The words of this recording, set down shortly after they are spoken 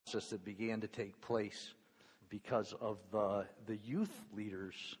process that began to take place because of the youth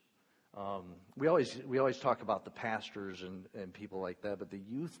leaders. We always talk about the pastors and people like that, but the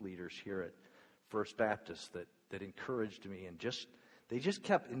youth leaders here at First Baptist that encouraged me and they just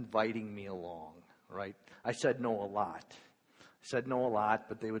kept inviting me along, right? I said no a lot.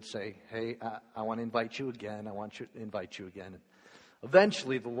 But they would say, hey, I want to invite you again. I want to invite you again. And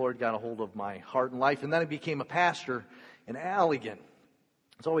eventually, the Lord got a hold of my heart and life, and then I became a pastor in Allegan.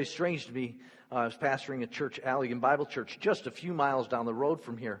 It's always strange to me. I was pastoring a church, Allegan Bible Church, just a few miles down the road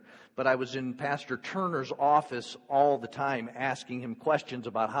from here. But I was in Pastor Turner's office all the time asking him questions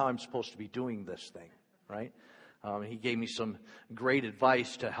about how I'm supposed to be doing this thing, right? He gave me some great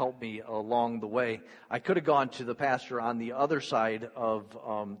advice to help me along the way. I could have gone to the pastor on the other side of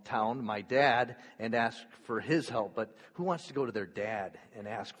town, my dad, and asked for his help. But who wants to go to their dad and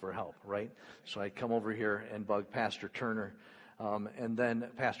ask for help, right? So I come over here and bug Pastor Turner. And then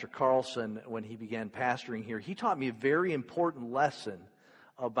Pastor Carlson, when he began pastoring here, he taught me a very important lesson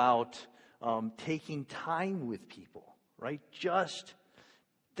about taking time with people, right? Just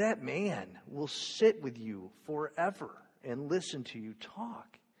that man will sit with you forever and listen to you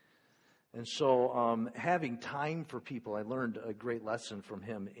talk. And so having time for people, I learned a great lesson from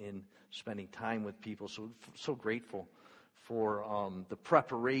him in spending time with people. So grateful for the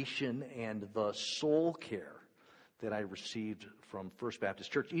preparation and the soul care that I received from First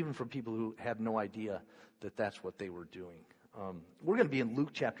Baptist Church, even from people who had no idea that that's what they were doing. We're going to be in Luke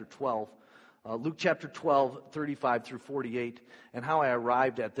chapter 12. Luke chapter 12, 35 through 48. And how I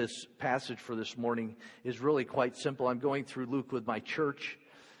arrived at this passage for this morning is really quite simple. I'm going through Luke with my church,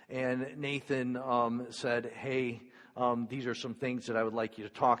 and Nathan said, hey, these are some things that I would like you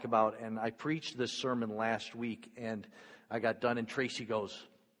to talk about. And I preached this sermon last week, and I got done, and Tracy goes,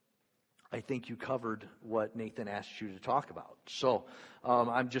 I think you covered what Nathan asked you to talk about. So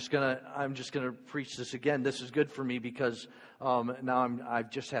I'm just gonna preach this again. This is good for me because now I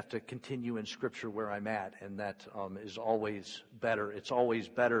just have to continue in Scripture where I'm at, and that is always better. It's always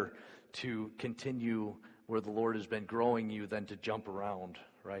better to continue where the Lord has been growing you than to jump around,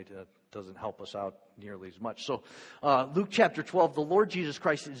 right? It doesn't help us out nearly as much. So Luke chapter 12, the Lord Jesus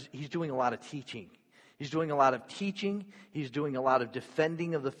Christ he's doing a lot of teaching. He's doing a lot of teaching. He's doing a lot of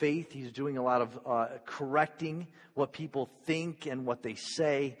defending of the faith. He's doing a lot of correcting what people think and what they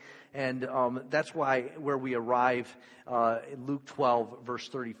say. And that's where we arrive in Luke 12, verse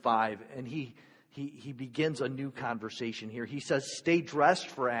 35. And he begins a new conversation here. He says, stay dressed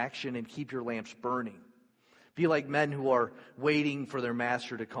for action and keep your lamps burning. Be like men who are waiting for their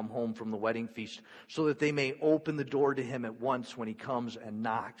master to come home from the wedding feast, so that they may open the door to him at once when he comes and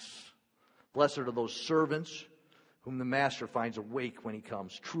knocks. Blessed are those servants whom the master finds awake when he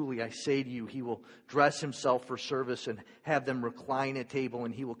comes. Truly, I say to you, he will dress himself for service and have them recline at table,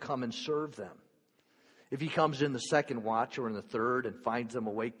 and he will come and serve them. If he comes in the second watch or in the third and finds them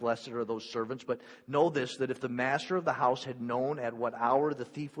awake, blessed are those servants. But know this, that if the master of the house had known at what hour the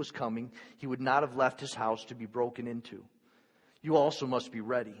thief was coming, he would not have left his house to be broken into. You also must be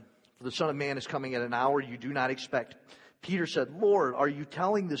ready, for the Son of Man is coming at an hour you do not expect. Peter said, Lord, are you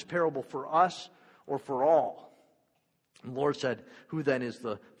telling this parable for us or for all? And the Lord said, who then is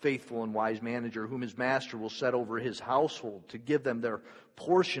the faithful and wise manager whom his master will set over his household to give them their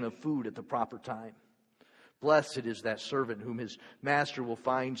portion of food at the proper time? Blessed is that servant whom his master will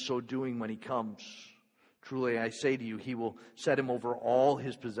find so doing when he comes. Truly, I say to you, he will set him over all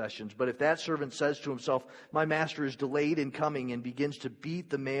his possessions. But if that servant says to himself, my master is delayed in coming, and begins to beat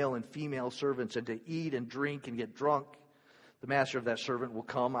the male and female servants and to eat and drink and get drunk, the master of that servant will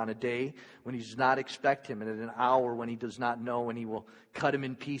come on a day when he does not expect him, and at an hour when he does not know, and he will cut him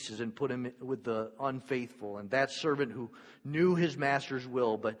in pieces and put him with the unfaithful. And that servant who knew his master's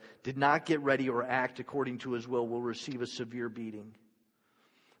will but did not get ready or act according to his will receive a severe beating.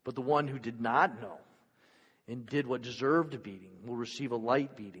 But the one who did not know and did what deserved a beating will receive a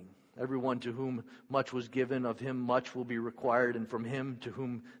light beating. Everyone to whom much was given, of him much will be required, and from him to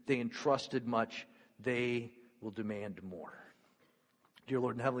whom they entrusted much, they will demand more. Dear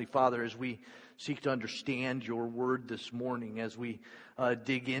Lord and Heavenly Father, as we seek to understand your word this morning, as we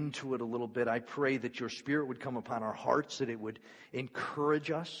dig into it a little bit, I pray that your Spirit would come upon our hearts, that it would encourage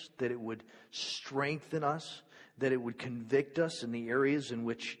us, that it would strengthen us, that it would convict us in the areas in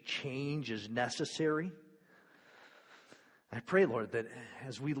which change is necessary. I pray, Lord, that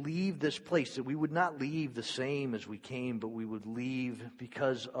as we leave this place, that we would not leave the same as we came, but we would leave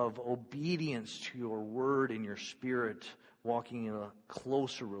because of obedience to your word and your Spirit, walking in a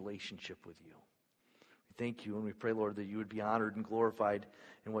closer relationship with you. We thank you, and we pray, Lord, that you would be honored and glorified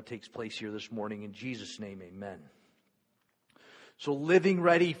in what takes place here this morning. In Jesus' name, amen. So living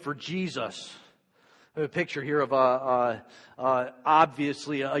ready for Jesus. I have a picture here of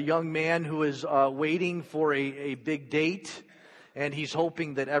obviously a young man who is waiting for a big date, and he's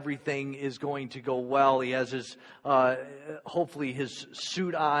hoping that everything is going to go well. He has his hopefully his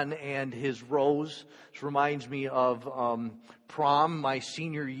suit on and his rose. This reminds me of prom my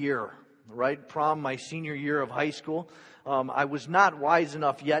senior year, right? Prom my senior year of high school. I was not wise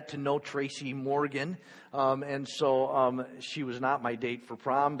enough yet to know Tracy Morgan, and so she was not my date for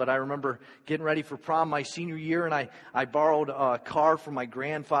prom. But I remember getting ready for prom my senior year, and I borrowed a car from my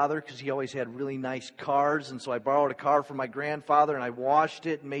grandfather because he always had really nice cars. And so I borrowed a car from my grandfather, and I washed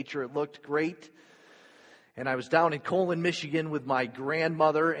it and made sure it looked great. And I was down in Colon, Michigan with my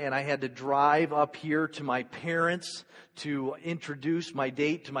grandmother, and I had to drive up here to my parents to introduce my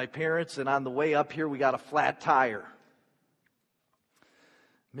date to my parents. And on the way up here, we got a flat tire.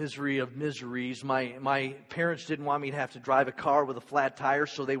 Misery of miseries. My parents didn't want me to have to drive a car with a flat tire,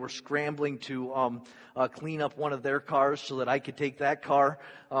 so they were scrambling to clean up one of their cars so that I could take that car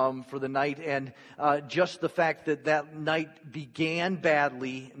for the night. And just the fact that night began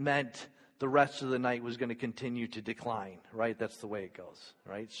badly meant the rest of the night was going to continue to decline, right? That's the way it goes,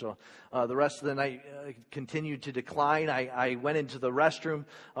 right? So the rest of the night continued to decline. I went into the restroom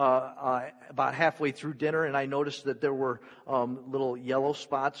about halfway through dinner, and I noticed that there were little yellow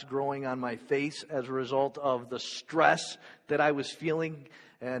spots growing on my face as a result of the stress that I was feeling.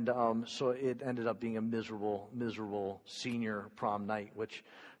 And so it ended up being a miserable senior prom night, which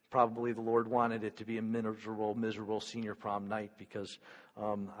probably the Lord wanted it to be a miserable senior prom night because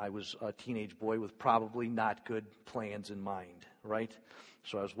I was a teenage boy with probably not good plans in mind, right?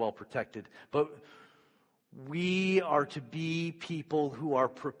 So I was well protected. But we are to be people who are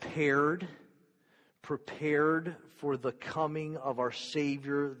prepared for the coming of our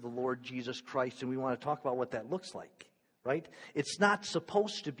Savior, the Lord Jesus Christ. And we want to talk about what that looks like, right? It's not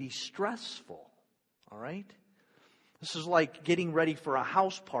supposed to be stressful, all right? This is like getting ready for a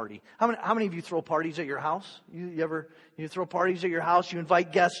house party. How many of you throw parties at your house? You throw parties at your house, you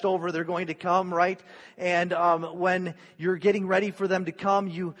invite guests over, they're going to come, right? And when you're getting ready for them to come,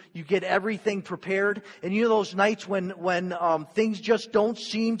 you get everything prepared. And you know those nights when things just don't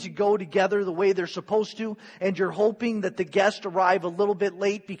seem to go together the way they're supposed to, and you're hoping that the guests arrive a little bit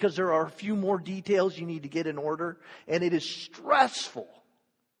late because there are a few more details you need to get in order, and it is stressful,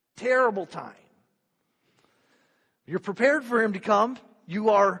 terrible time. You're prepared for him to come.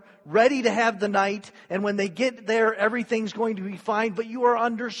 You are ready to have the night. And when they get there, everything's going to be fine. But you are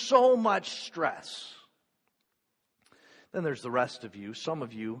under so much stress. Then there's the rest of you. Some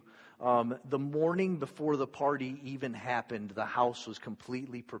of you, the morning before the party even happened, the house was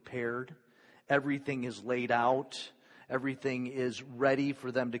completely prepared. Everything is laid out. Everything is ready for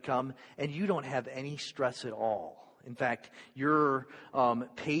them to come. And you don't have any stress at all. In fact, you're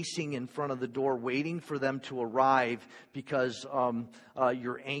pacing in front of the door waiting for them to arrive because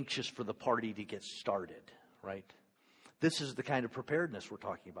you're anxious for the party to get started, right? This is the kind of preparedness we're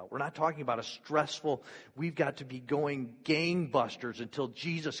talking about. We're not talking about a stressful, we've got to be going gangbusters until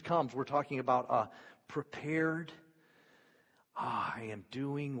Jesus comes. We're talking about a prepared, I am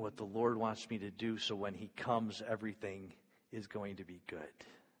doing what the Lord wants me to do, so when He comes, everything is going to be good.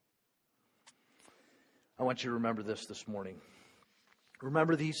 I want you to remember this morning.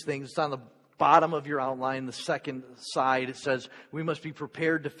 Remember these things. It's on the bottom of your outline, the second side. It says, we must be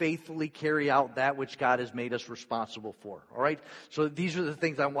prepared to faithfully carry out that which God has made us responsible for. All right? So these are the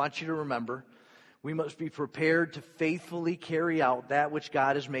things I want you to remember. We must be prepared to faithfully carry out that which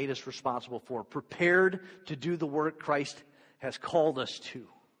God has made us responsible for. Prepared to do the work Christ has called us to.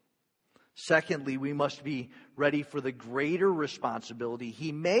 Secondly, we must be ready for the greater responsibility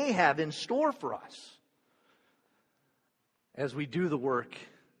He may have in store for us as we do the work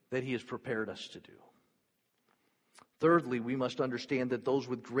that He has prepared us to do. Thirdly, we must understand that those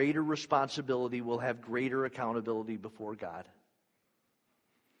with greater responsibility will have greater accountability before God.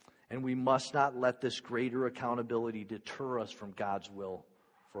 And we must not let this greater accountability deter us from God's will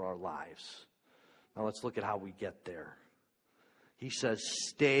for our lives. Now let's look at how we get there. He says,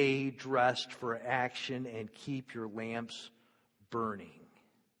 stay dressed for action and keep your lamps burning.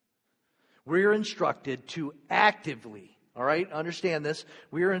 We're instructed to actively, all right, understand this.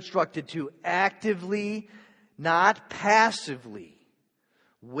 We are instructed to actively, not passively,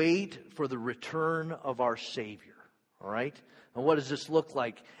 wait for the return of our Savior. All right? And what does this look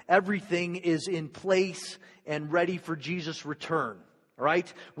like? Everything is in place and ready for Jesus' return. All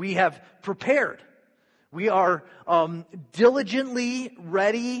right? We have prepared. We are diligently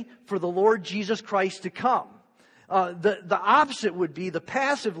ready for the Lord Jesus Christ to come. The opposite would be, the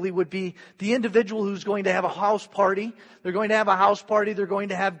passively would be the individual who's going to have a house party. They're going to have a house party. They're going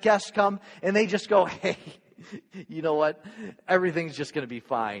to have guests come, and they just go, hey, you know what? Everything's just going to be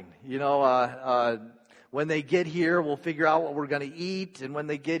fine. When they get here, we'll figure out what we're going to eat. And when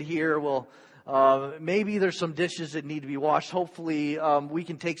they get here, maybe there's some dishes that need to be washed. Hopefully, we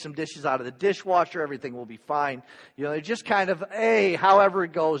can take some dishes out of the dishwasher. Everything will be fine. They're just kind of, hey, however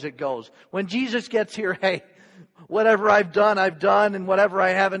it goes, it goes. When Jesus gets here, hey, whatever I've done, and whatever I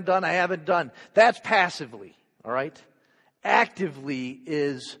haven't done, I haven't done. That's passively, all right? Actively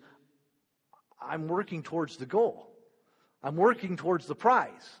is, I'm working towards the goal. I'm working towards the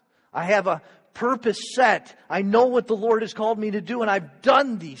prize. I have a purpose set. I know what the Lord has called me to do, and I've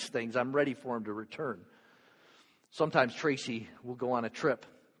done these things. I'm ready for Him to return. Sometimes Tracy will go on a trip.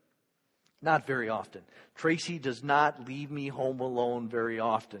 Not very often. Tracy does not leave me home alone very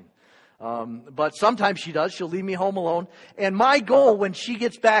often. But sometimes she does. She'll leave me home alone. And my goal when she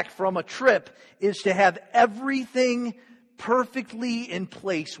gets back from a trip is to have everything perfectly in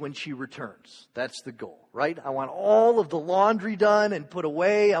place when she returns. That's the goal, right? I want all of the laundry done and put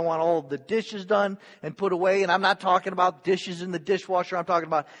away. I want all of the dishes done and put away. And I'm not talking about dishes in the dishwasher. I'm talking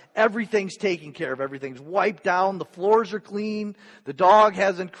about everything's taken care of. Everything's wiped down. The floors are clean. The dog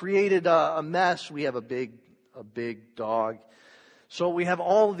hasn't created a mess. We have a big dog. So we have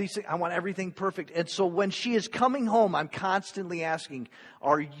all of these things. I want everything perfect. And so when she is coming home, I'm constantly asking,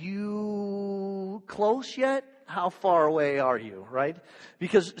 are you close yet? How far away are you, right?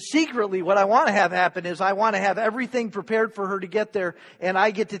 Because secretly what I want to have happen is I want to have everything prepared for her to get there, and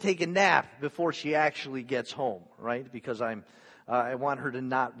I get to take a nap before she actually gets home, right? Because I want her to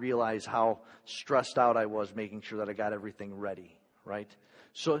not realize how stressed out I was making sure that I got everything ready, right?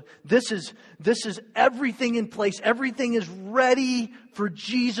 So this is everything in place. Everything is ready for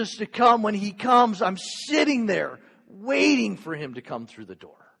Jesus to come. When He comes, I'm sitting there waiting for Him to come through the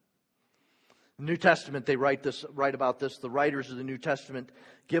door. The New Testament, they write about this. The writers of the New Testament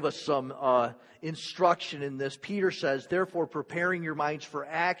give us some instruction in this. Peter says, therefore, preparing your minds for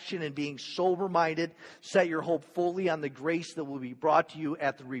action and being sober-minded, set your hope fully on the grace that will be brought to you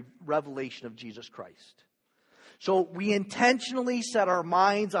at the revelation of Jesus Christ. So we intentionally set our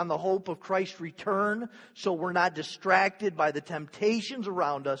minds on the hope of Christ's return so we're not distracted by the temptations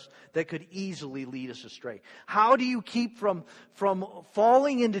around us that could easily lead us astray. How do you keep from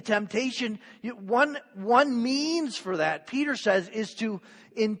falling into temptation? One means for that, Peter says, is to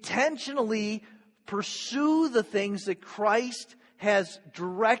intentionally pursue the things that Christ has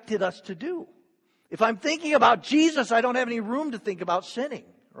directed us to do. If I'm thinking about Jesus, I don't have any room to think about sinning,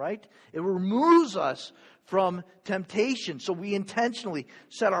 right? It removes us from temptation. So we intentionally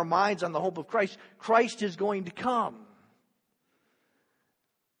set our minds on the hope of Christ. Christ is going to come.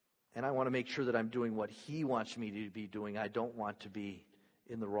 And I want to make sure that I'm doing what He wants me to be doing. I don't want to be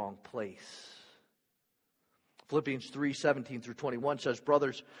in the wrong place. Philippians 3:17-21 says,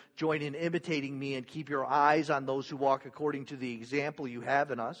 brothers, join in imitating me and keep your eyes on those who walk according to the example you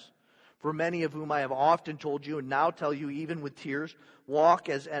have in us. For many of whom I have often told you and now tell you even with tears, walk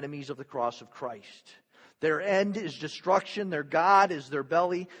as enemies of the cross of Christ. Their end is destruction. Their God is their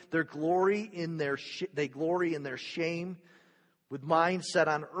belly. They glory in their shame, with minds set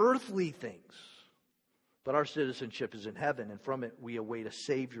on earthly things. But our citizenship is in heaven, and from it we await a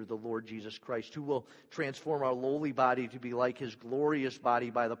Savior, the Lord Jesus Christ, who will transform our lowly body to be like His glorious body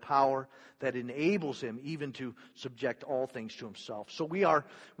by the power that enables Him even to subject all things to Himself. So we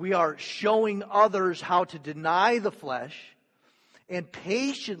are showing others how to deny the flesh and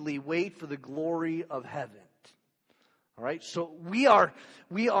patiently wait for the glory of heaven. All right, so we are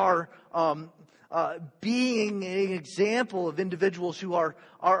being an example of individuals who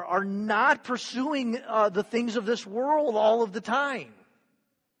are not pursuing the things of this world all of the time.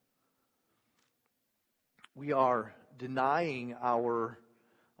 We are denying our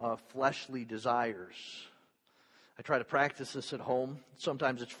fleshly desires. I try to practice this at home.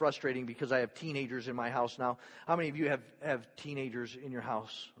 Sometimes it's frustrating because I have teenagers in my house now. How many of you have teenagers in your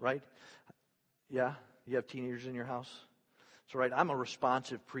house, right? Yeah? You have teenagers in your house? That's right. I'm a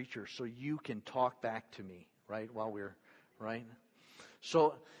responsive preacher, so you can talk back to me, right, right?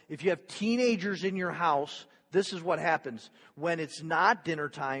 So if you have teenagers in your house, this is what happens. When it's not dinner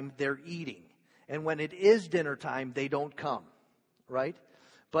time, they're eating. And when it is dinner time, they don't come, right?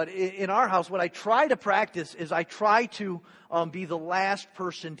 But in our house, what I try to practice is I try to be the last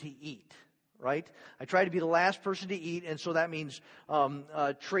person to eat, right? I try to be the last person to eat, and so that means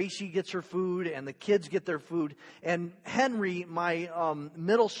Tracy gets her food and the kids get their food. And Henry, my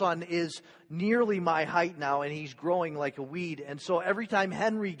middle son, is nearly my height now, and he's growing like a weed. And so every time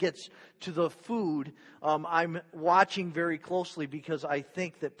Henry gets to the food, I'm watching very closely because I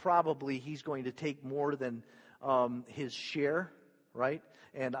think that probably he's going to take more than his share, right?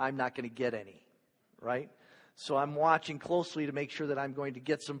 And I'm not going to get any, right? So I'm watching closely to make sure that I'm going to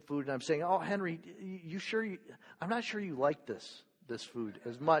get some food. And I'm saying, oh, Henry, you sure I'm not sure you like this food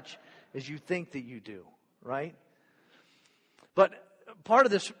as much as you think that you do, right? But part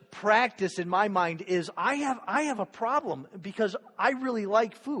of this practice in my mind is I have a problem because I really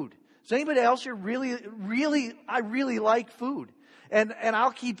like food. Does anybody else here I really like food? And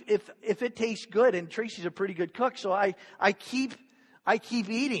I'll keep, if it tastes good, and Tracy's a pretty good cook, so I keep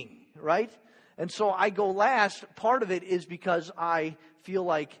eating, right? And so I go last. Part of it is because I feel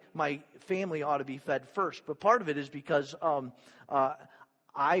like my family ought to be fed first. But part of it is because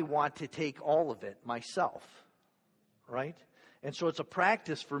I want to take all of it myself, right? And so it's a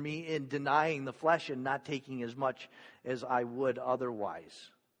practice for me in denying the flesh and not taking as much as I would otherwise,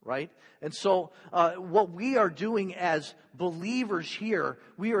 right? And so what we are doing as believers here,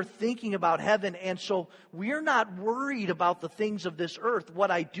 we are thinking about heaven, and so we're not worried about the things of this earth,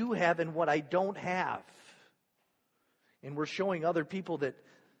 what I do have and what I don't have. And we're showing other people that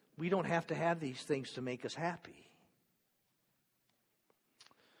we don't have to have these things to make us happy.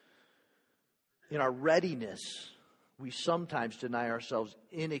 In our readiness, we sometimes deny ourselves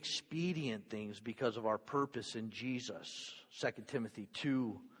inexpedient things because of our purpose in Jesus. 2 Timothy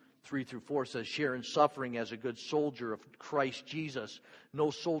 2:3-4 says, share in suffering as a good soldier of Christ Jesus. No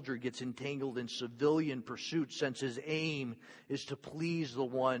soldier gets entangled in civilian pursuits, since his aim is to please the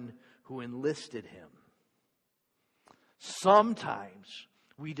one who enlisted him. Sometimes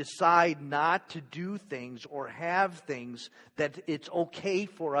we decide not to do things or have things that it's okay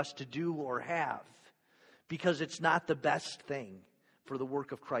for us to do or have because it's not the best thing for the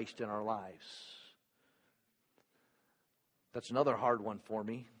work of Christ in our lives. That's another hard one for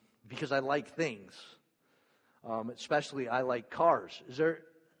me, because I like things. Especially I like cars.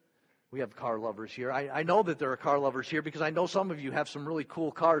 We have car lovers here. I know that there are car lovers here because I know some of you have some really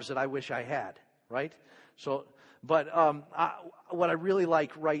cool cars that I wish I had, right? So, but what I really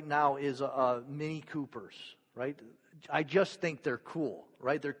like right now is Mini Coopers, right? I just think they're cool,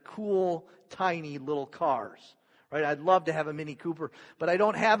 right? They're cool, tiny little cars, right? I'd love to have a Mini Cooper, but I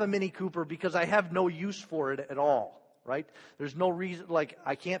don't have a Mini Cooper because I have no use for it at all. Right? There's no reason, like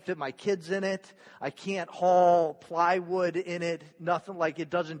I can't fit my kids in it. I can't haul plywood in it. Nothing, like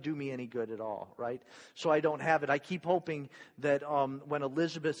it doesn't do me any good at all, right? So I don't have it. I keep hoping that when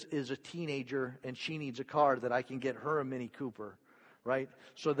Elizabeth is a teenager and she needs a car, that I can get her a Mini Cooper, right?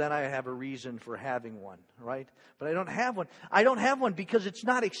 So then I have a reason for having one, right? But I don't have one. I don't have one because it's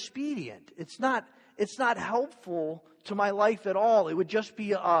not expedient. It's not helpful to my life at all. It would just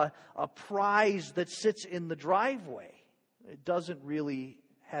be a prize that sits in the driveway. It doesn't really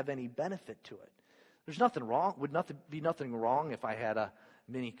have any benefit to it. There's nothing wrong. Would be nothing wrong if I had a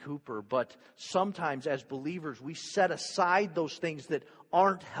Mini Cooper. But sometimes as believers, we set aside those things that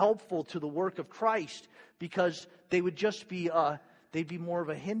aren't helpful to the work of Christ because they would just be they'd be more of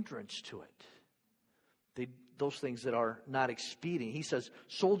a hindrance to it. Those things that are not expedient. He says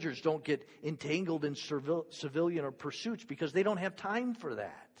soldiers don't get entangled in civilian pursuits because they don't have time for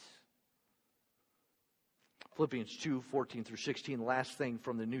that. Philippians 2:14-16, the last thing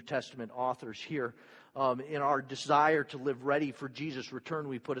from the New Testament authors here. In our desire to live ready for Jesus' return,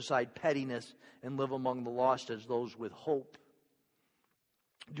 we put aside pettiness and live among the lost as those with hope.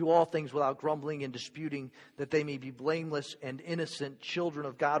 Do all things without grumbling and disputing, that they may be blameless and innocent, children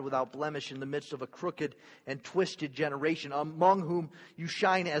of God without blemish in the midst of a crooked and twisted generation, among whom you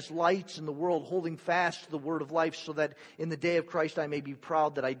shine as lights in the world, holding fast to the word of life, so that in the day of Christ I may be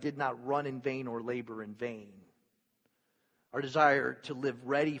proud that I did not run in vain or labor in vain. Our desire to live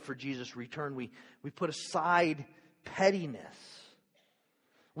ready for Jesus' return, we put aside pettiness.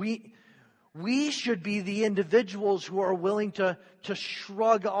 We should be the individuals who are willing to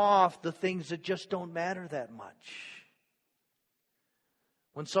shrug off the things that just don't matter that much.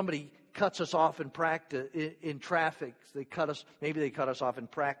 When somebody cuts us off in traffic, maybe they cut us off in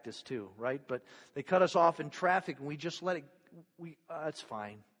practice too, right? But they cut us off in traffic and we just let it, it's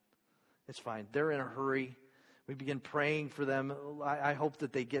fine. It's fine. They're in a hurry. We begin praying for them. I hope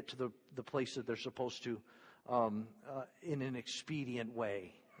that they get to the place that they're supposed to in an expedient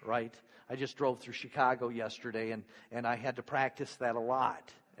way. Right? I just drove through Chicago yesterday, and I had to practice that a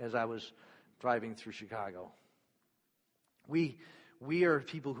lot as I was driving through Chicago. We are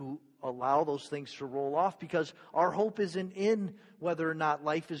people who allow those things to roll off, because our hope isn't in whether or not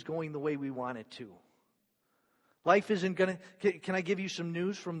life is going the way we want it to. Life isn't going to... Can I give you some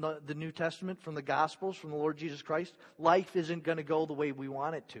news from the New Testament, from the Gospels, from the Lord Jesus Christ? Life isn't going to go the way we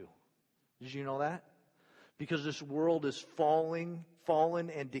want it to. Did you know that? Because this world is fallen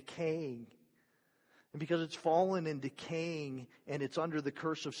and decaying. And because it's fallen and decaying and it's under the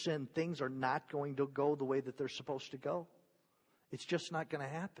curse of sin, things are not going to go the way that they're supposed to go. It's just not going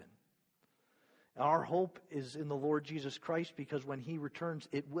to happen. Our hope is in the Lord Jesus Christ, because when He returns,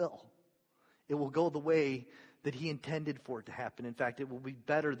 it will. It will go the way that He intended for it to happen. In fact, it will be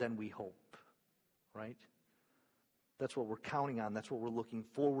better than we hope. Right? That's what we're counting on. That's what we're looking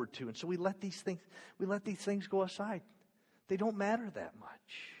forward to. And so we let these things go aside. They don't matter that much.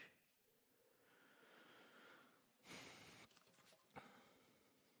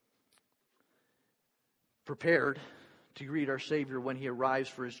 Prepared to greet our Savior when He arrives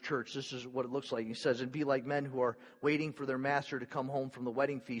for His church. This is what it looks like. He says, and be like men who are waiting for their master to come home from the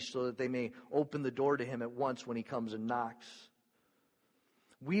wedding feast, so that they may open the door to him at once when he comes and knocks.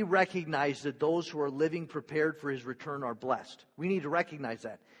 We recognize that those who are living prepared for His return are blessed. We need to recognize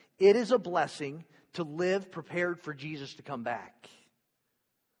that. It is a blessing to live prepared for Jesus to come back.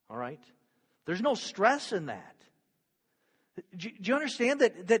 All right? There's no stress in that. Do you understand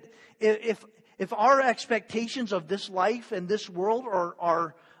that if our expectations of this life and this world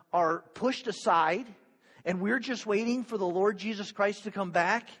are pushed aside, and we're just waiting for the Lord Jesus Christ to come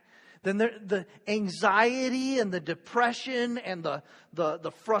back, then the anxiety and the depression and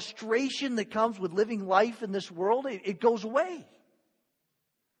the frustration that comes with living life in this world, it goes away.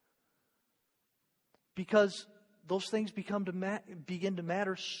 Because those things begin to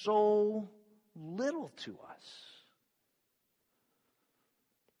matter so little to us.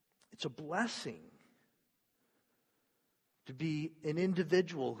 It's a blessing to be an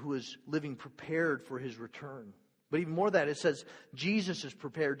individual who is living prepared for His return. But even more than that, it says Jesus is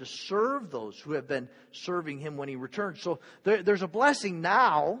prepared to serve those who have been serving Him when He returns. So there's a blessing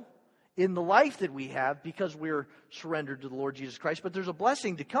now in the life that we have because we're surrendered to the Lord Jesus Christ. But there's a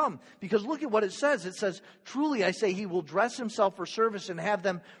blessing to come, because look at what it says. It says, truly I say, He will dress Himself for service and have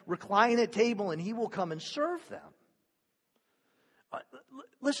them recline at table, and He will come and serve them.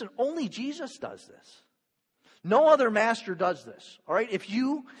 Listen, only Jesus does this. No other master does this. All right? If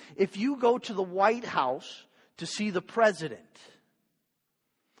you go to the White House to see the president,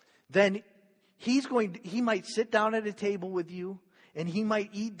 then he might sit down at a table with you, and he might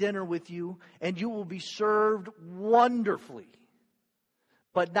eat dinner with you, and you will be served wonderfully,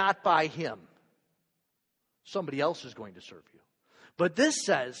 but not by him. Somebody else is going to serve you. But this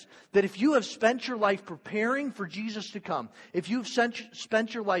says that if you have spent your life preparing for Jesus to come, if you've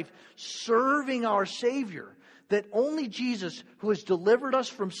spent your life serving our Savior, that only Jesus, who has delivered us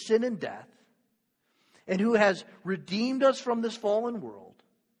from sin and death, and who has redeemed us from this fallen world,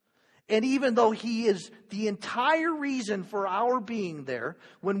 and even though He is the entire reason for our being there,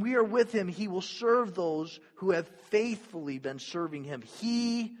 when we are with Him, He will serve those who have faithfully been serving Him.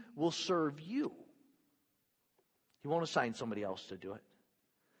 He will serve you. He won't assign somebody else to do it.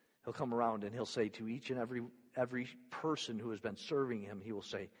 He'll come around and He'll say to each and every person who has been serving Him, He will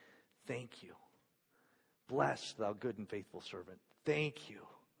say, thank you. Bless thou good and faithful servant. Thank you.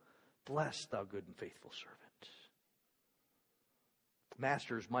 Bless thou good and faithful servant.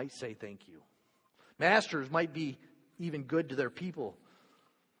 Masters might say thank you. Masters might be even good to their people.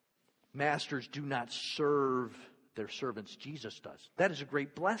 Masters do not serve their servants. Jesus does. That is a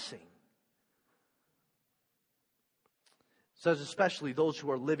great blessing. It says especially those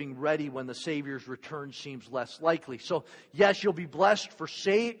who are living ready when the Savior's return seems less likely. So yes, you'll be blessed for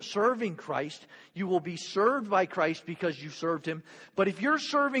serving Christ. You will be served by Christ because you served Him. But if you're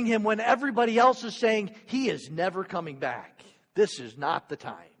serving Him when everybody else is saying He is never coming back, this is not the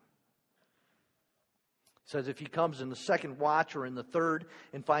time. It says if He comes in the second watch or in the third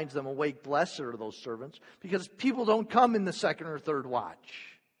and finds them awake, blessed are those servants, because people don't come in the second or third watch.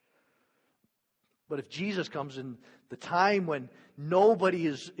 But if Jesus comes in the time when nobody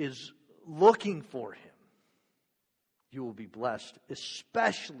is looking for Him, you will be blessed,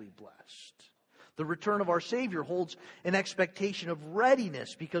 especially blessed. The return of our Savior holds an expectation of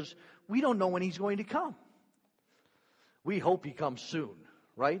readiness because we don't know when He's going to come. We hope He comes soon,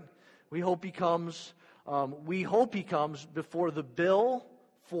 right? We hope He comes before the bill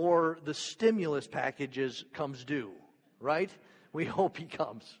for the stimulus packages comes due, right? We hope He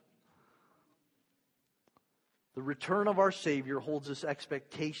comes. The return of our Savior holds this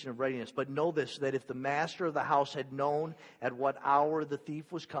expectation of readiness. But know this, that if the master of the house had known at what hour the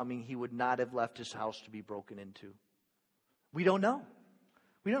thief was coming, he would not have left his house to be broken into. We don't know.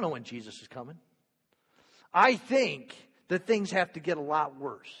 We don't know when Jesus is coming. I think that things have to get a lot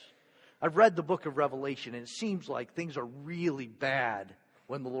worse. I've read the book of Revelation, and it seems like things are really bad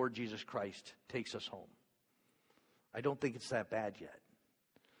when the Lord Jesus Christ takes us home. I don't think it's that bad yet.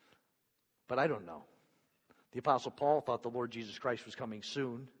 But I don't know. The Apostle Paul thought the Lord Jesus Christ was coming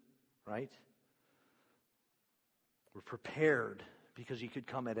soon, right? We're prepared because he could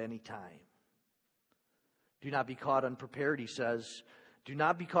come at any time. Do not be caught unprepared, he says. Do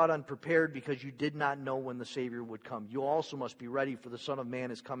not be caught unprepared because you did not know when the Savior would come. You also must be ready, for the Son of Man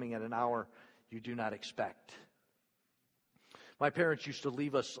is coming at an hour you do not expect. My parents used to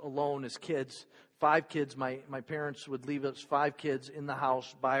leave us alone as kids. 5 kids. My parents would leave us 5 kids in the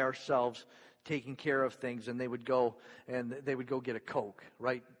house by ourselves, taking care of things, and they would go get a Coke,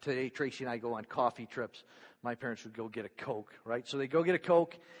 right? Today, Tracy and I go on coffee trips. My parents would go get a Coke, right? So they go get a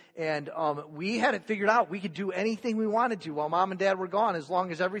Coke, and we had it figured out. We could do anything we wanted to while Mom and Dad were gone, as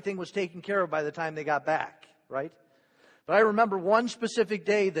long as everything was taken care of by the time they got back, right? But I remember one specific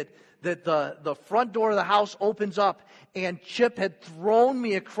day that the front door of the house opens up, and Chip had thrown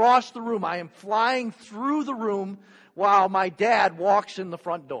me across the room. I am flying through the room while my dad walks in the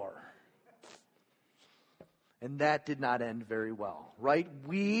front door. And that did not end very well, right?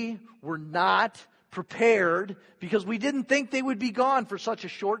 We were not prepared because we didn't think they would be gone for such a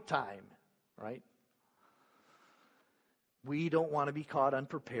short time, right? We don't want to be caught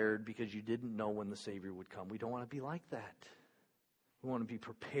unprepared because you didn't know when the Savior would come. We don't want to be like that. We want to be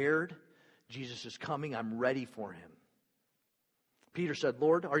prepared. Jesus is coming. I'm ready for him. Peter said,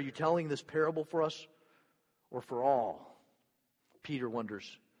 Lord, are you telling this parable for us or for all? Peter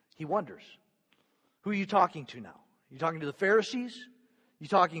wonders. He wonders. Who are you talking to now? Are you talking to the Pharisees? Are you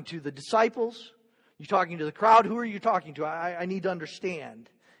talking to the disciples? Are you talking to the crowd? Who are you talking to? I need to understand.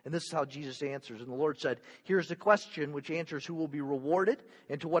 And this is how Jesus answers. And the Lord said, here's the question which answers who will be rewarded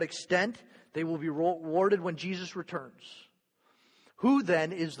and to what extent they will be rewarded when Jesus returns. Who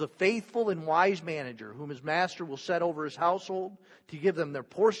then is the faithful and wise manager whom his master will set over his household to give them their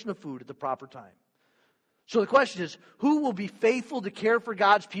portion of food at the proper time? So the question is, who will be faithful to care for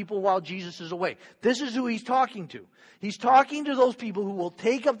God's people while Jesus is away? This is who he's talking to. He's talking to those people who will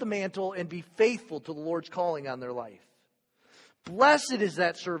take up the mantle and be faithful to the Lord's calling on their life. Blessed is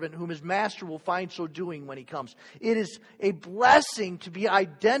that servant whom his master will find so doing when he comes. It is a blessing to be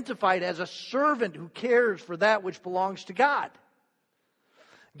identified as a servant who cares for that which belongs to God.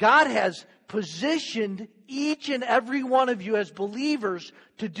 God has positioned each and every one of you as believers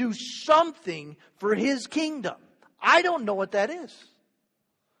to do something for his kingdom. I don't know what that is.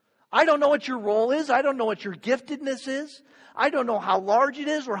 I don't know what your role is. I don't know what your giftedness is. I don't know how large it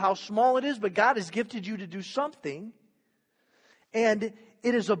is or how small it is, but God has gifted you to do something. And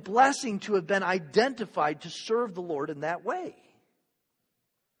it is a blessing to have been identified to serve the Lord in that way.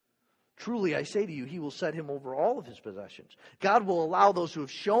 Truly, I say to you, he will set him over all of his possessions. God will allow those who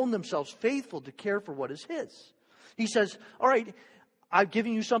have shown themselves faithful to care for what is his. He says, all right, I've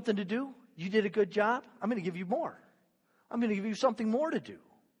given you something to do. You did a good job. I'm going to give you more. I'm going to give you something more to do.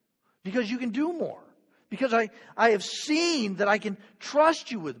 Because you can do more. Because I have seen that I can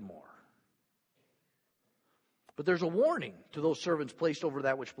trust you with more. But there's a warning to those servants placed over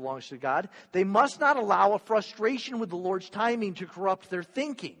that which belongs to God. They must not allow a frustration with the Lord's timing to corrupt their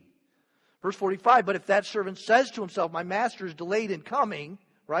thinking. Verse 45, but if that servant says to himself, my master is delayed in coming,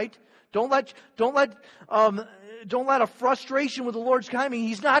 right? Don't let a frustration with the Lord's timing.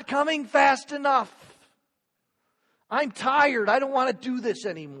 He's not coming fast enough. I'm tired. I don't want to do this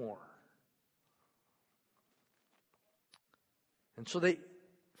anymore. And so they,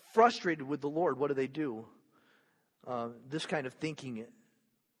 frustrated with the Lord, what do? This kind of thinking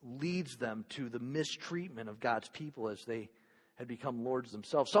leads them to the mistreatment of God's people as they had become lords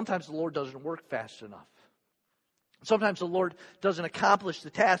themselves. Sometimes the Lord doesn't work fast enough. Sometimes the Lord doesn't accomplish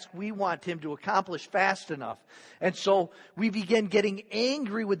the task we want him to accomplish fast enough. And so we begin getting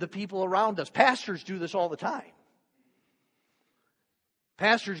angry with the people around us. Pastors do this all the time.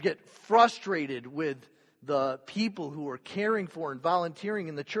 Pastors get frustrated with the people who are caring for and volunteering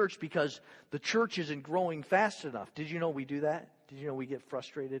in the church because the church isn't growing fast enough. Did you know we do that? Did you know we get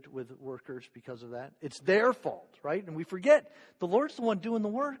frustrated with workers because of that? It's their fault, right? And we forget the Lord's the one doing the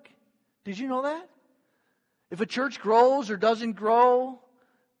work. Did you know that? If a church grows or doesn't grow,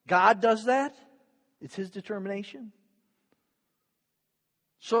 God does that. It's his determination.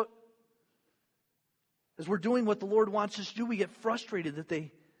 So, as we're doing what the Lord wants us to do, we get frustrated that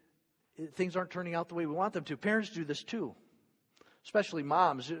things aren't turning out the way we want them to. Parents do this too. Especially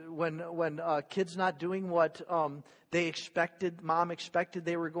moms. When kids not doing what mom expected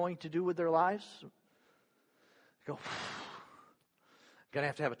they were going to do with their lives. Go,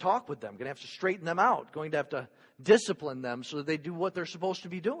 Going to have a talk with them. Going to have to straighten them out. Going to have to discipline them so that they do what they're supposed to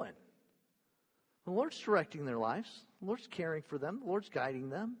be doing. The Lord's directing their lives. The Lord's caring for them. The Lord's guiding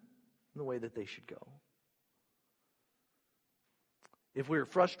them in the way that they should go. If we're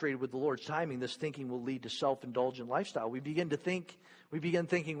frustrated with the Lord's timing, this thinking will lead to self-indulgent lifestyle. We begin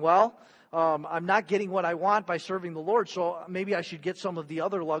thinking, well, I'm not getting what I want by serving the Lord, so maybe I should get some of the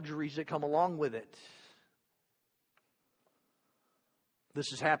other luxuries that come along with it.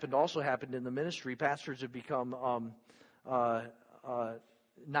 This has also happened in the ministry. Pastors have become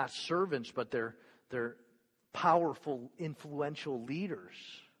not servants, but they're powerful, influential leaders.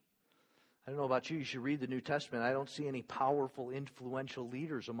 I don't know about you. You should read the New Testament. I don't see any powerful, influential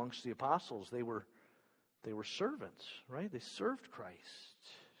leaders amongst the apostles. They were servants, right? They served Christ.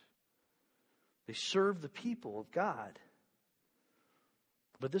 They served the people of God.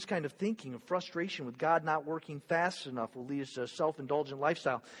 But this kind of thinking of frustration with God not working fast enough will lead us to a self-indulgent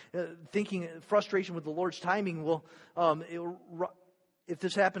lifestyle. Frustration with the Lord's timing will, if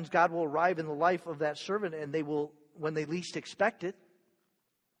this happens, God will arrive in the life of that servant, and they will, when they least expect it.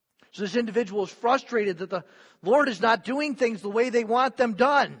 So this individual is frustrated that the Lord is not doing things the way they want them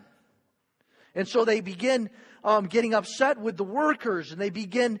done. And so they begin getting upset with the workers, and they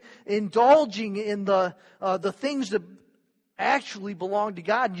begin indulging in the things that actually belong to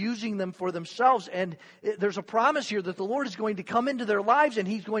God, using them for themselves. And there's a promise here that the Lord is going to come into their lives and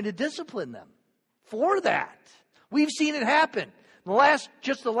He's going to discipline them for that. We've seen it happen. The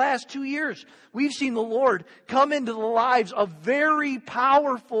last 2 years, we've seen the Lord come into the lives of very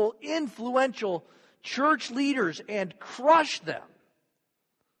powerful, influential church leaders and crush them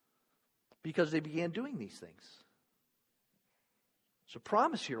because they began doing these things. It's a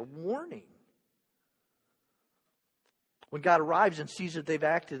promise here, a warning. When God arrives and sees that they've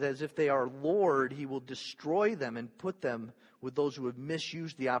acted as if they are Lord, He will destroy them and put them with those who have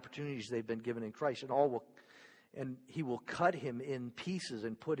misused the opportunities they've been given in Christ. And He will cut him in pieces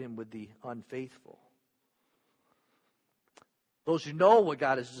and put him with the unfaithful. Those who know what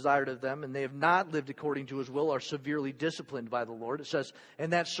God has desired of them and they have not lived according to His will are severely disciplined by the Lord. It says,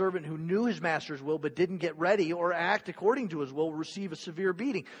 and that servant who knew his master's will but didn't get ready or act according to his will will receive a severe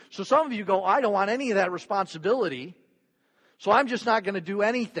beating. So some of you go, I don't want any of that responsibility, so I'm just not going to do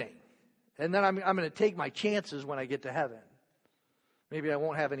anything. And then I'm going to take my chances when I get to heaven. Maybe I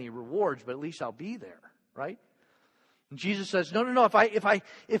won't have any rewards, but at least I'll be there, right? And Jesus says, no.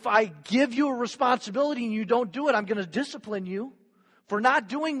 If I give you a responsibility and you don't do it, I'm going to discipline you for not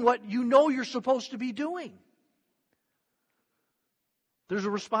doing what you know you're supposed to be doing. There's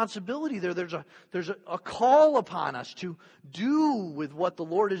a responsibility there. There's a call upon us to do with what the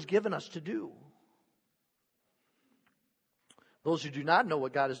Lord has given us to do. Those who do not know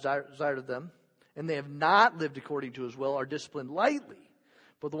what God has desired of them, and they have not lived according to His will, are disciplined lightly.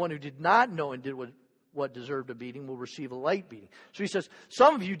 But the one who did not know and did what deserved a beating will receive a light beating. So He says,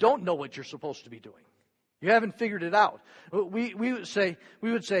 some of you don't know what you're supposed to be doing. You haven't figured it out. We would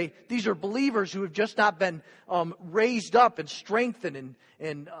say these are believers who have just not been raised up and strengthened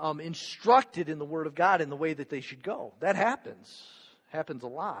and instructed in the Word of God in the way that they should go. That happens a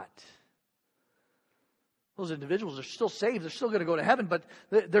lot. Those individuals are still saved. They're still going to go to heaven, but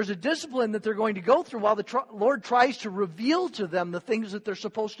there's a discipline that they're going to go through while the Lord tries to reveal to them the things that they're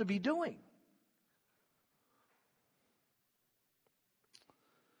supposed to be doing.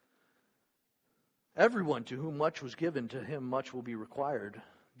 Everyone to whom much was given, to him much will be required.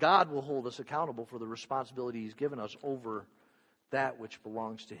 God will hold us accountable for the responsibility He's given us over that which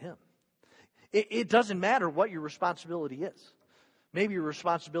belongs to Him. It doesn't matter what your responsibility is. Maybe your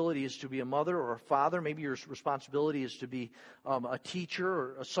responsibility is to be a mother or a father. Maybe your responsibility is to be a teacher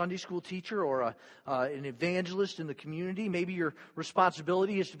or a Sunday school teacher or an evangelist in the community. Maybe your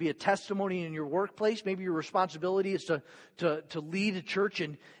responsibility is to be a testimony in your workplace. Maybe your responsibility is to lead a church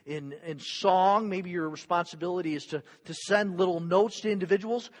in song. Maybe your responsibility is to send little notes to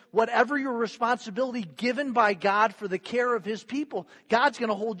individuals. Whatever your responsibility given by God for the care of His people, God's going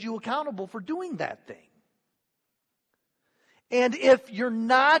to hold you accountable for doing that thing. And if you're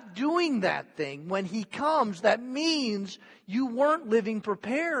not doing that thing when He comes, that means you weren't living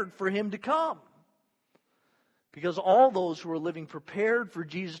prepared for Him to come. Because all those who are living prepared for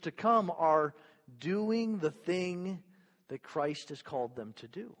Jesus to come are doing the thing that Christ has called them to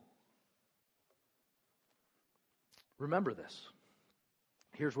do. Remember this.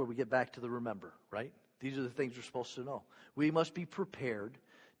 Here's where we get back to the remember, right? These are the things we're supposed to know. We must be prepared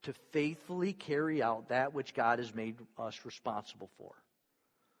to faithfully carry out that which God has made us responsible for.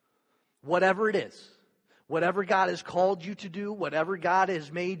 Whatever it is. Whatever God has called you to do, whatever God has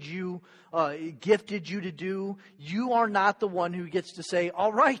made you, gifted you to do, you are not the one who gets to say,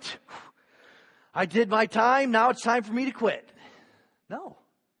 all right, I did my time, now it's time for me to quit. No.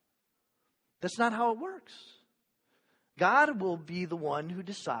 That's not how it works. God will be the one who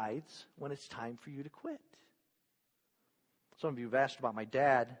decides when it's time for you to quit. Some of you have asked about my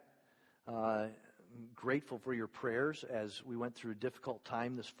dad. I'm grateful for your prayers as we went through a difficult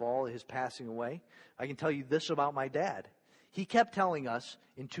time this fall, his passing away. I can tell you this about my dad. He kept telling us,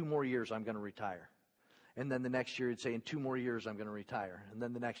 in 2 more years, I'm going to retire. And then the next year, he'd say, in 2 more years, I'm going to retire. And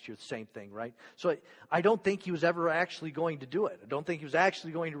then the next year, the same thing, right? So I don't think he was ever actually going to do it. I don't think he was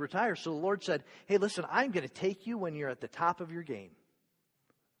actually going to retire. So the Lord said, hey, listen, I'm going to take you when you're at the top of your game.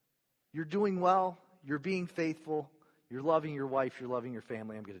 You're doing well. You're being faithful. You're loving your wife. You're loving your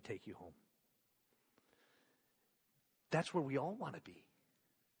family. I'm going to take you home. That's where we all want to be.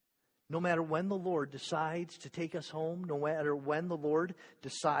 No matter when the Lord decides to take us home, no matter when the Lord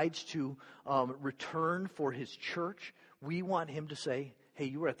decides to return for His church, we want Him to say, hey,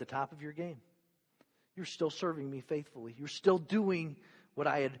 you were at the top of your game. You're still serving me faithfully. You're still doing what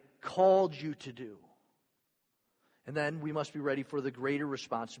I had called you to do. And then we must be ready for the greater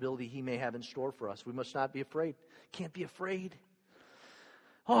responsibility He may have in store for us. We must not be afraid. Can't be afraid.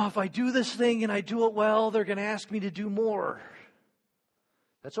 Oh, if I do this thing and I do it well, they're going to ask me to do more.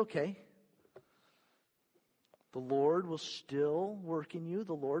 That's okay. The Lord will still work in you.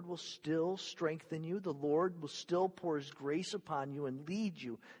 The Lord will still strengthen you. The Lord will still pour His grace upon you and lead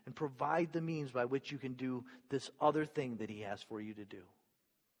you and provide the means by which you can do this other thing that He has for you to do.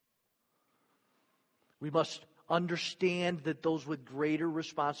 We must understand that those with greater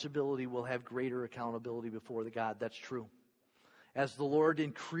responsibility will have greater accountability before the God. That's true. As the Lord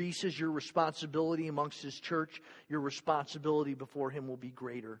increases your responsibility amongst His church, your responsibility before Him will be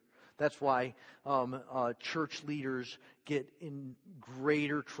greater. That's why church leaders get in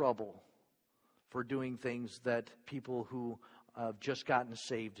greater trouble for doing things that people who have just gotten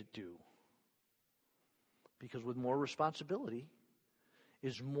saved do. Because with more responsibility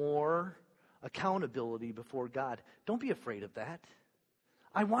is more accountability before God. Don't be afraid of that.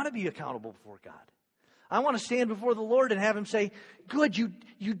 I want to be accountable before God. I want to stand before the Lord and have Him say, good, you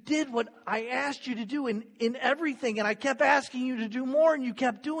did what I asked you to do in everything, and I kept asking you to do more, and you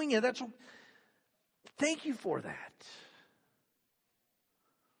kept doing it. Thank you for that.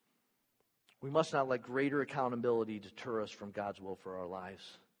 We must not let greater accountability deter us from God's will for our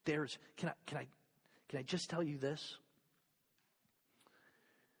lives. Can I just tell you this?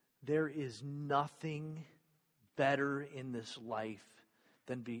 There is nothing better in this life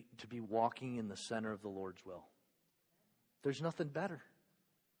than to be walking in the center of the Lord's will. There's nothing better.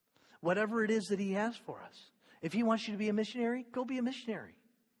 Whatever it is that He has for us. If He wants you to be a missionary, go be a missionary.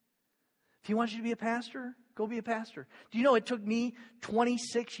 If He wants you to be a pastor, go be a pastor. Do you know it took me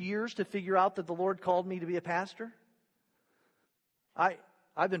 26 years to figure out that the Lord called me to be a pastor?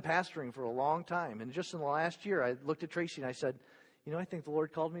 I've been pastoring for a long time. And just in the last year, I looked at Tracy and I said, I think the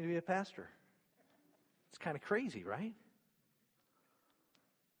Lord called me to be a pastor. It's kind of crazy, right?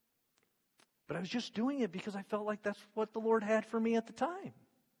 But I was just doing it because I felt like that's what the Lord had for me at the time.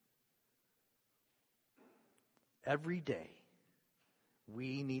 Every day,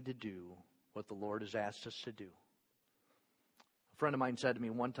 we need to do what the Lord has asked us to do. A friend of mine said to me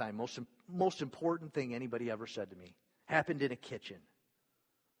one time, most important thing anybody ever said to me, happened in a kitchen.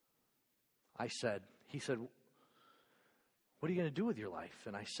 He said, what are you going to do with your life?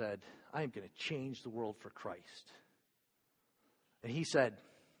 And I said, I am going to change the world for Christ. And he said,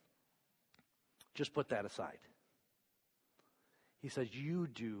 just put that aside. He says, you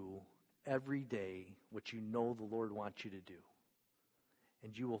do every day what you know the Lord wants you to do.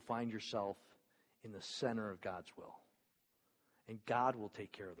 And you will find yourself in the center of God's will. And God will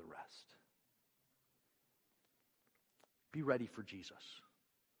take care of the rest. Be ready for Jesus.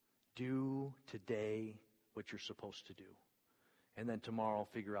 Do today what you're supposed to do. And then tomorrow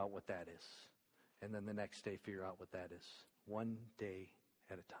figure out what that is. And then the next day figure out what that is. One day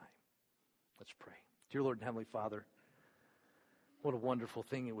at a time. Let's pray. Dear Lord and Heavenly Father, what a wonderful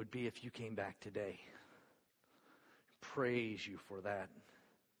thing it would be if you came back today. Praise you for that.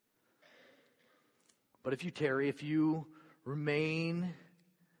 But if you tarry, if you remain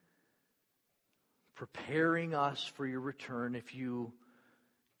preparing us for your return, if you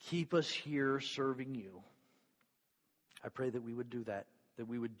keep us here serving you, I pray that we would do that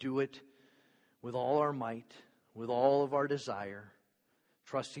we would do it with all our might, with all of our desire,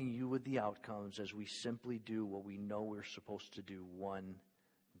 trusting you with the outcomes as we simply do what we know we're supposed to do one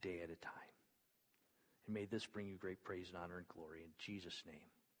day at a time. And may this bring you great praise and honor and glory. In Jesus' name,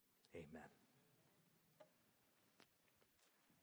 amen.